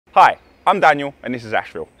Hi, I'm Daniel and this is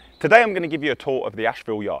Ashville. Today I'm going to give you a tour of the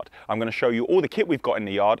Ashville yard. I'm going to show you all the kit we've got in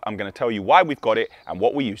the yard. I'm going to tell you why we've got it and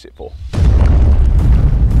what we use it for.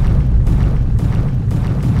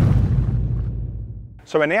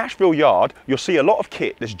 So in the Ashville yard, you'll see a lot of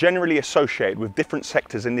kit that's generally associated with different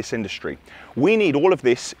sectors in this industry. We need all of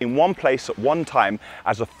this in one place at one time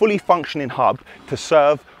as a fully functioning hub to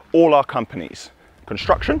serve all our companies: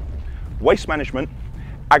 construction, waste management,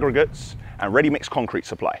 aggregates, and ready-mix concrete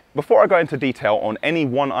supply. Before I go into detail on any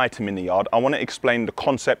one item in the yard, I want to explain the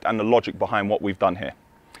concept and the logic behind what we've done here.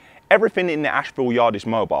 Everything in the Ashville yard is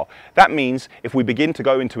mobile. That means if we begin to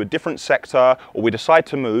go into a different sector or we decide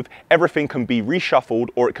to move, everything can be reshuffled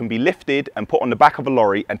or it can be lifted and put on the back of a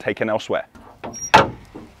lorry and taken elsewhere.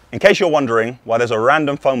 In case you're wondering why there's a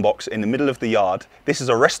random phone box in the middle of the yard, this is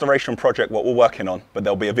a restoration project what we're working on, but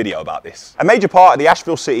there'll be a video about this. A major part of the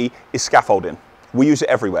Ashville city is scaffolding. We use it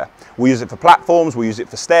everywhere. We use it for platforms, we use it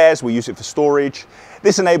for stairs, we use it for storage.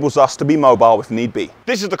 This enables us to be mobile if need be.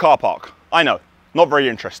 This is the car park. I know, not very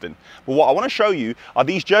interesting. But what I want to show you are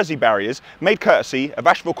these jersey barriers made courtesy of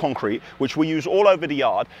Ashville Concrete, which we use all over the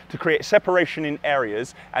yard to create separation in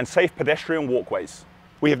areas and safe pedestrian walkways.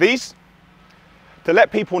 We have these to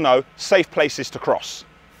let people know safe places to cross.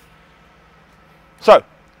 So,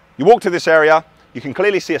 you walk to this area, you can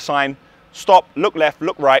clearly see a sign, stop, look left,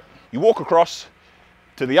 look right. You walk across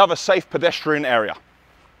to the other safe pedestrian area,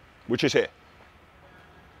 which is here.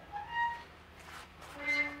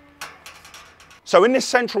 So in this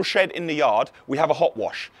central shed in the yard, we have a hot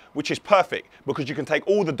wash, which is perfect because you can take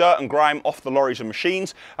all the dirt and grime off the lorries and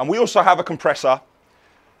machines. And we also have a compressor,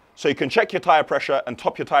 so you can check your tire pressure and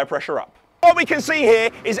top your tire pressure up. What we can see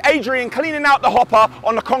here is Adrian cleaning out the hopper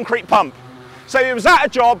on the concrete pump. So he was at a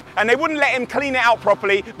job and they wouldn't let him clean it out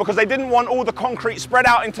properly because they didn't want all the concrete spread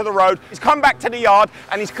out into the road. He's come back to the yard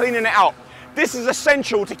and he's cleaning it out. This is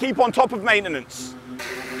essential to keep on top of maintenance.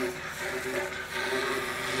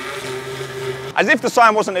 As if the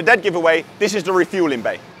sign wasn't a dead giveaway, this is the refueling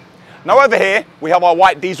bay. Now over here, we have our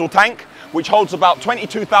white diesel tank, which holds about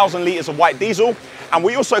 22,000 litres of white diesel. And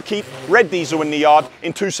we also keep red diesel in the yard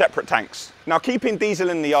in 2 separate tanks. Now keeping diesel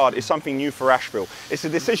in the yard is something new for Ashville. It's a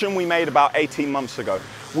decision we made about 18 months ago.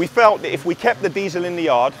 We felt that if we kept the diesel in the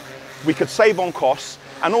yard, we could save on costs,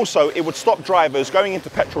 and also it would stop drivers going into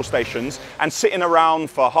petrol stations and sitting around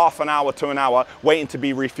for half an hour to an hour waiting to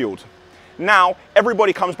be refueled. Now,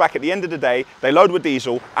 everybody comes back at the end of the day, they load with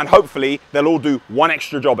diesel, and hopefully they'll all do 1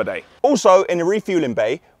 extra job a day. Also, in the refueling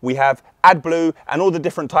bay, we have AdBlue and all the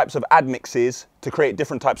different types of admixes to create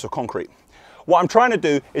different types of concrete. What I'm trying to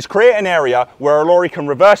do is create an area where a lorry can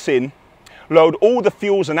reverse in, load all the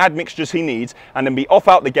fuels and admixtures he needs, and then be off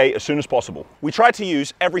out the gate as soon as possible. We try to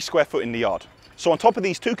use every square foot in the yard. So on top of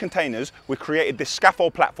these 2 containers, we've created this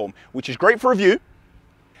scaffold platform, which is great for a view,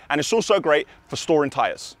 and it's also great for storing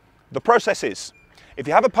tyres. The process is, if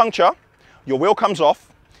you have a puncture, your wheel comes off,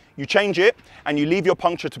 you change it, and you leave your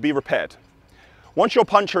puncture to be repaired. Once your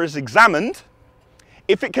puncture is examined,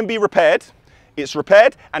 if it can be repaired, it's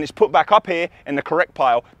repaired and it's put back up here in the correct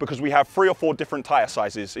pile because we have 3 or 4 different tyre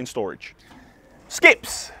sizes in storage.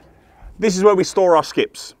 Skips. This is where we store our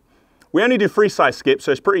skips. We only do 3 size skips,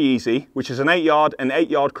 so it's pretty easy, which is an 8-yard, an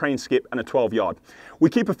 8-yard crane skip, and a 12-yard. We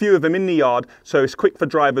keep a few of them in the yard, so it's quick for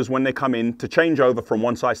drivers when they come in to change over from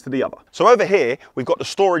one size to the other. So over here, we've got the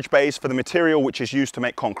storage bays for the material which is used to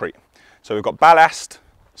make concrete. So we've got ballast,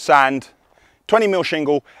 sand, 20mm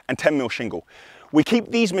shingle, and 10mm shingle. We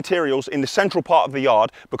keep these materials in the central part of the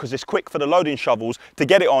yard because it's quick for the loading shovels to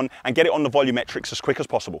get it on and get it on the volumetrics as quick as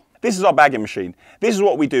possible. This is our bagging machine. This is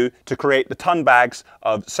what we do to create the ton bags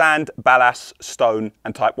of sand, ballast, stone,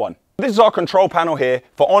 and type 1. This is our control panel here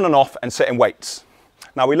for on and off and setting weights.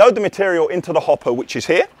 Now we load the material into the hopper, which is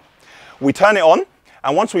here. We turn it on,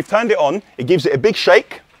 and once we've turned it on, it gives it a big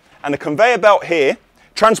shake, and the conveyor belt here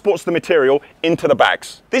transports the material into the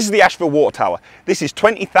bags. This is the Ashville water tower. This is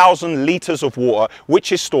 20,000 litres of water,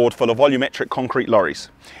 which is stored for the volumetric concrete lorries.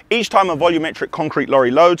 Each time a volumetric concrete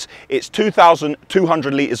lorry loads, it's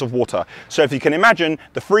 2,200 litres of water. So if you can imagine,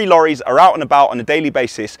 the 3 lorries are out and about on a daily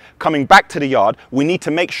basis. Coming back to the yard, we need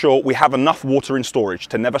to make sure we have enough water in storage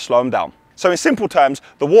to never slow them down. So in simple terms,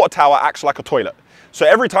 the water tower acts like a toilet. So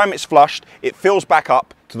every time it's flushed, it fills back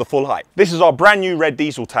up to the full height. This is our brand new red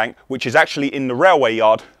diesel tank, which is actually in the railway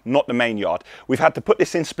yard, not the main yard. We've had to put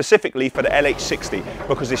this in specifically for the LH60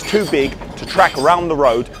 because it's too big to track around the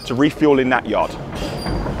road to refuel in that yard.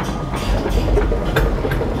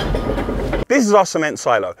 This is our cement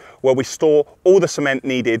silo, where we store all the cement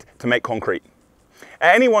needed to make concrete.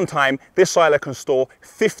 At any one time, this silo can store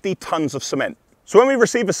 50 tons of cement. So when we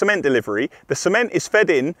receive a cement delivery, the cement is fed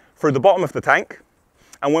in through the bottom of the tank,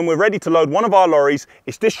 and when we're ready to load one of our lorries,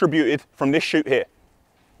 it's distributed from this chute here.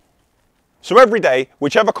 So every day,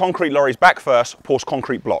 whichever concrete lorry's back first pours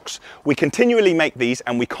concrete blocks. We continually make these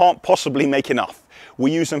and we can't possibly make enough.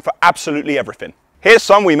 We use them for absolutely everything. Here's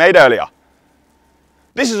some we made earlier.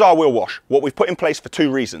 This is our wheel wash, what we've put in place for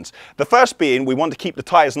two reasons. The first being we want to keep the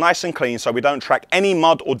tyres nice and clean so we don't track any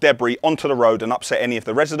mud or debris onto the road and upset any of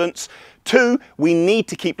the residents. Two, we need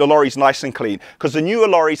to keep the lorries nice and clean because the newer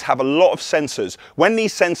lorries have a lot of sensors. When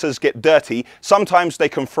these sensors get dirty, sometimes they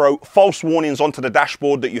can throw false warnings onto the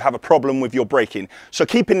dashboard that you have a problem with your braking. So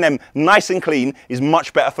keeping them nice and clean is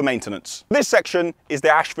much better for maintenance. This section is the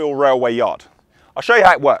Ashville Railway Yard. I'll show you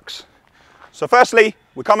how it works. So firstly,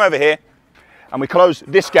 we come over here and we close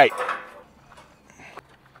this gate.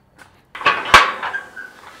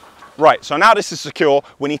 Right, so now this is secure,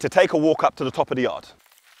 we need to take a walk up to the top of the yard.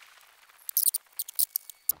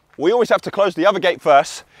 We always have to close the other gate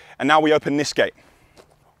first, and now we open this gate.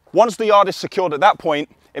 Once the yard is secured at that point,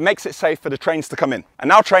 it makes it safe for the trains to come in. And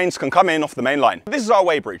now trains can come in off the main line. This is our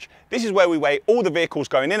weighbridge. This is where we weigh all the vehicles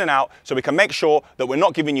going in and out so we can make sure that we're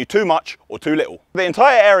not giving you too much or too little. The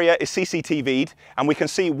entire area is CCTV'd and we can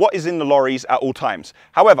see what is in the lorries at all times.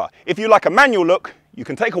 However, if you like a manual look, you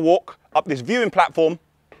can take a walk up this viewing platform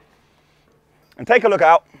and take a look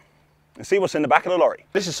out and see what's in the back of the lorry.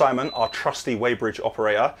 This is Simon, our trusty weighbridge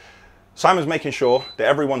operator. Simon's making sure that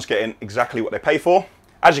everyone's getting exactly what they pay for.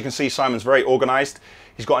 As you can see, Simon's very organised.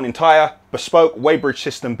 He's got an entire bespoke weighbridge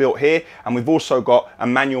system built here, and we've also got a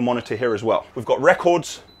manual monitor here as well. We've got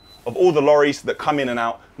records of all the lorries that come in and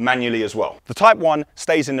out manually as well. The Type 1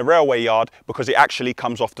 stays in the railway yard because it actually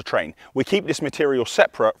comes off the train. We keep this material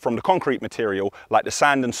separate from the concrete material, like the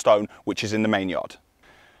sand and stone, which is in the main yard.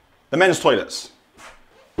 The men's toilets.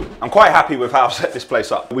 I'm quite happy with how I've set this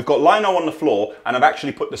place up. We've got lino on the floor and I've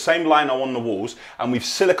actually put the same lino on the walls and we've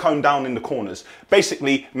siliconed down in the corners,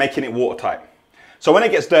 basically making it watertight. So when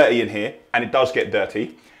it gets dirty in here, and it does get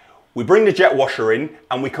dirty, we bring the jet washer in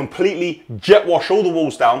and we completely jet wash all the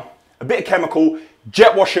walls down, a bit of chemical,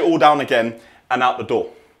 jet wash it all down again and out the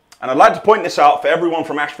door. And I'd like to point this out for everyone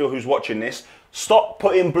from Ashville who's watching this, stop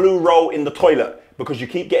putting blue roll in the toilet because you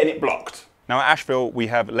keep getting it blocked. Now at Ashville, we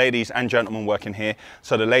have ladies and gentlemen working here.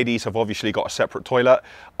 So the ladies have obviously got a separate toilet.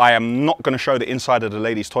 I am not going to show the inside of the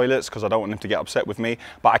ladies' toilets because I don't want them to get upset with me,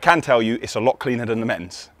 but I can tell you it's a lot cleaner than the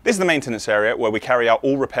men's. This is the maintenance area where we carry out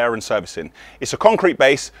all repair and servicing. It's a concrete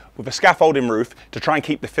base with a scaffolding roof to try and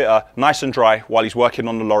keep the fitter nice and dry while he's working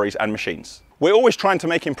on the lorries and machines. We're always trying to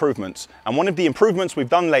make improvements, and one of the improvements we've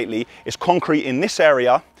done lately is concrete in this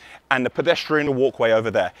area and the pedestrian walkway over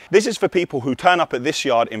there. This is for people who turn up at this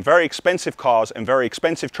yard in very expensive cars and very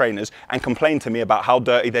expensive trainers and complain to me about how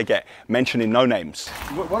dirty they get, mentioning no names.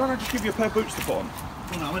 Why don't I just give you a pair of boots to put on?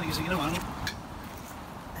 Well, no, I want to, you know, I don't.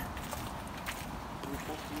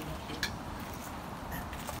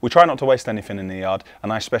 We try not to waste anything in the yard,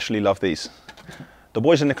 and I especially love these. The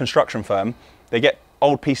boys in the construction firm, they get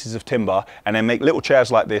old pieces of timber and then make little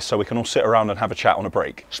chairs like this so we can all sit around and have a chat on a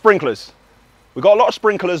break. Sprinklers. We've got a lot of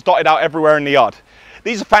sprinklers dotted out everywhere in the yard.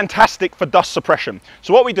 These are fantastic for dust suppression.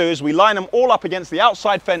 So what we do is we line them all up against the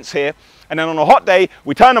outside fence here, and then on a hot day,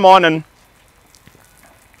 we turn them on and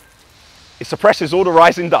it suppresses all the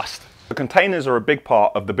rising dust. The containers are a big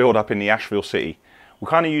part of the build-up in the Ashville city. We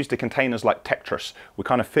kind of use the containers like Tetris. We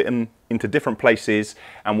kind of fit them into different places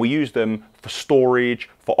and we use them for storage,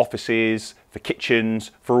 for offices, for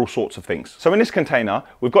kitchens, for all sorts of things. So in this container,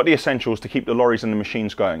 we've got the essentials to keep the lorries and the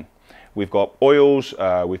machines going. We've got oils,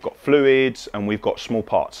 we've got fluids, and we've got small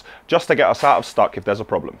parts, just to get us out of stuck if there's a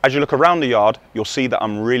problem. As you look around the yard, you'll see that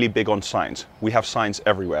I'm really big on signs. We have signs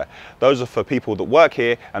everywhere. Those are for people that work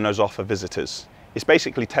here, and those are for visitors. It's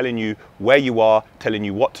basically telling you where you are, telling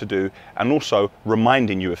you what to do, and also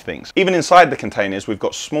reminding you of things. Even inside the containers, we've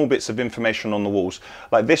got small bits of information on the walls,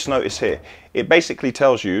 like this notice here. It basically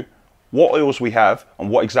tells you what oils we have and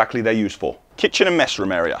what exactly they're used for. Kitchen and mess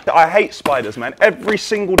room area. I hate spiders, man. Every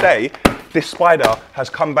single day, this spider has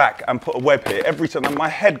come back and put a web here. Every time, and my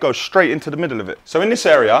head goes straight into the middle of it. So in this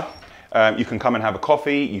area, you can come and have a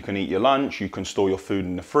coffee, you can eat your lunch, you can store your food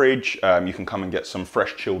in the fridge, you can come and get some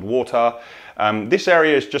fresh chilled water. This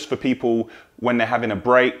area is just for people when they're having a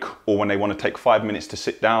break or when they want to take 5 minutes to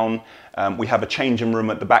sit down. We have a changing room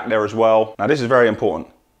at the back there as well. Now this is very important.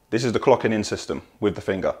 This is the clocking in system with the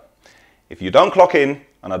finger. If you don't clock in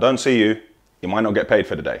and I don't see you, you might not get paid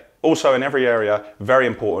for the day. Also in every area, very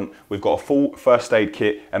important, we've got a full first aid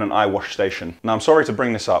kit and an eye wash station. Now I'm sorry to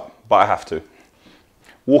bring this up, but I have to.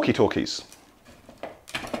 Walkie-talkies.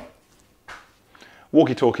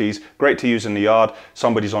 Walkie-talkies, great to use in the yard.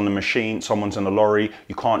 Somebody's on the machine, someone's in the lorry,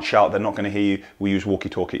 you can't shout, they're not going to hear you. We use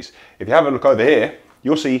walkie-talkies. If you have a look over here,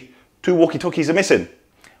 you'll see 2 walkie-talkies are missing.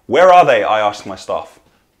 Where are they? I asked my staff.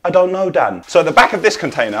 I don't know, Dan. So at the back of this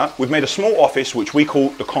container, we've made a small office which we call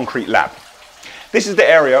the concrete lab. This is the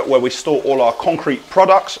area where we store all our concrete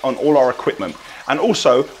products and all our equipment. And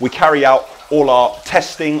also we carry out all our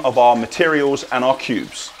testing of our materials and our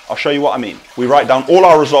cubes. I'll show you what I mean. We write down all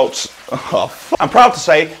our results. I'm proud to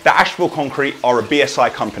say that Ashville Concrete are a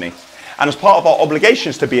BSI company. And as part of our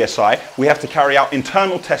obligations to BSI, we have to carry out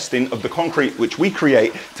internal testing of the concrete which we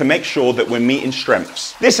create to make sure that we're meeting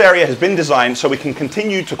strengths. This area has been designed so we can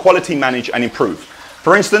continue to quality manage and improve.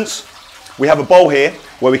 For instance, we have a bowl here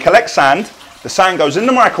where we collect sand, the sand goes in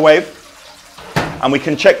the microwave, and we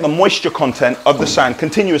can check the moisture content of the sand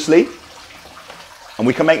continuously, and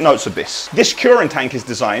we can make notes of this. This curing tank is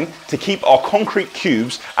designed to keep our concrete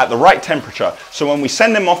cubes at the right temperature, so when we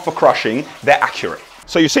send them off for crushing, they're accurate.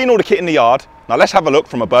 So you've seen all the kit in the yard. Now let's have a look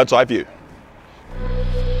from a bird's eye view.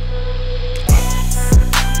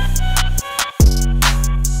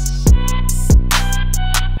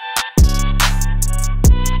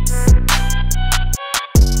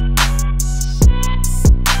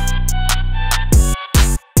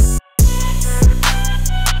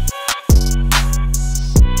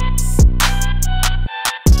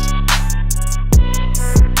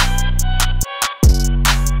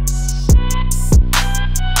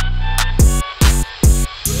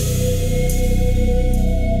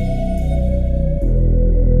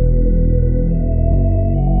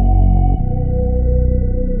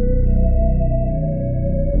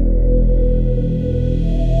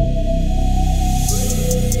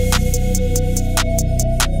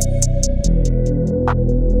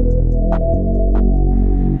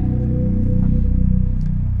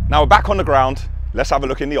 Now we're back on the ground, let's have a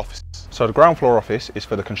look in the office. So the ground floor office is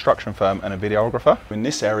for the construction firm and a videographer. In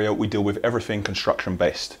this area we deal with everything construction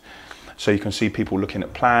based. So you can see people looking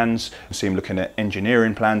at plans, you can see them looking at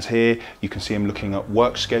engineering plans here, you can see them looking at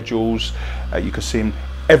work schedules, you can see them,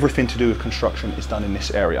 everything to do with construction is done in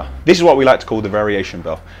this area. This is what we like to call the variation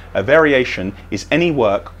belt. A variation is any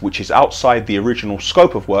work which is outside the original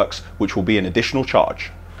scope of works, which will be an additional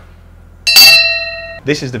charge.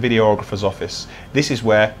 This is the videographer's office. This is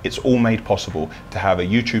where it's all made possible to have a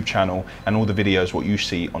YouTube channel and all the videos what you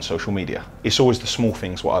see on social media. It's always the small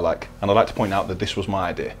things what I like, and I like to point out that this was my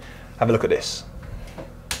idea. Have a look at this.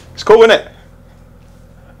 It's cool, isn't it?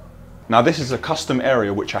 Now this is a custom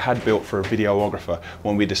area which I had built for a videographer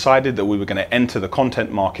when we decided that we were going to enter the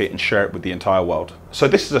content market and share it with the entire world. So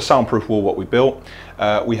this is a soundproof wall what we built.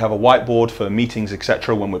 We have a whiteboard for meetings,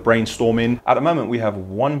 etc. when we're brainstorming. At the moment we have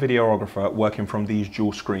one videographer working from these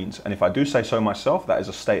dual screens, and if I do say so myself, that is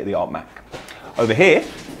a state-of-the-art Mac. Over here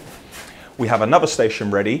we have another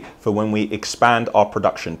station ready for when we expand our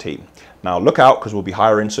production team. Now look out, because we'll be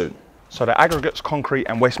hiring soon. So the Aggregates, Concrete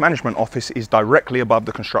and Waste Management office is directly above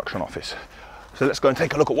the construction office. So let's go and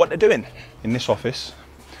take a look at what they're doing. In this office,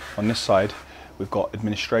 on this side, we've got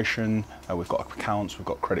administration, we've got accounts, we've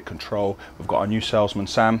got credit control, we've got our new salesman,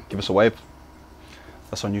 Sam. Give us a wave.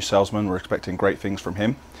 That's our new salesman, we're expecting great things from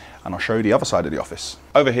him. And I'll show you the other side of the office.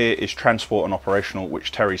 Over here is transport and operational,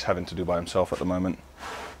 which Terry's having to do by himself at the moment.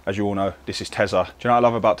 As you all know, this is Tezza. Do you know what I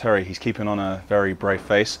love about Terry? He's keeping on a very brave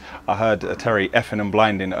face. I heard Terry effing and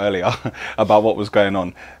blinding earlier about what was going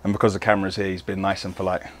on. And because the camera's here, he's been nice and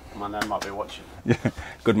polite. My nan might be watching. Yeah,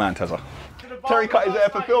 good man, Tezza. Terry cut his hair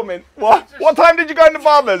for filming. What? What time did you go in the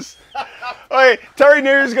barber's? Hey, Terry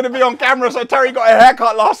knew he was going to be on camera, so Terry got a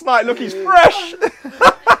haircut last night. Look, he's fresh.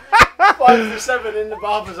 5 to 7 in the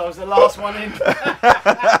barber's. I was the last one in.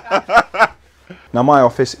 Now my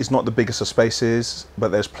office is not the biggest of spaces, but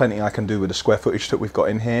there's plenty I can do with the square footage that we've got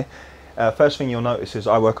in here. First thing you'll notice is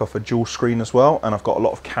I work off a dual screen as well, and I've got a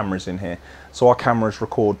lot of cameras in here. So our cameras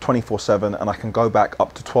record 24/7, and I can go back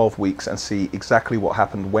up to 12 weeks and see exactly what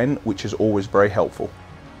happened when, which is always very helpful.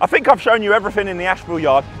 I think I've shown you everything in the Ashville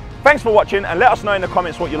yard. Thanks for watching, and let us know in the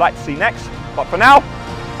comments what you'd like to see next. But for now,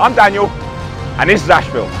 I'm Daniel, and this is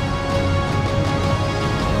Ashville.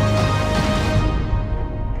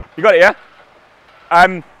 You got it, yeah?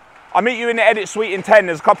 I'll meet you in the edit suite in 10.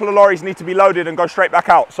 There's a couple of lorries need to be loaded and go straight back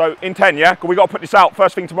out. So in 10, yeah? Because we got to put this out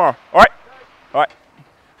first thing tomorrow. All right? All right.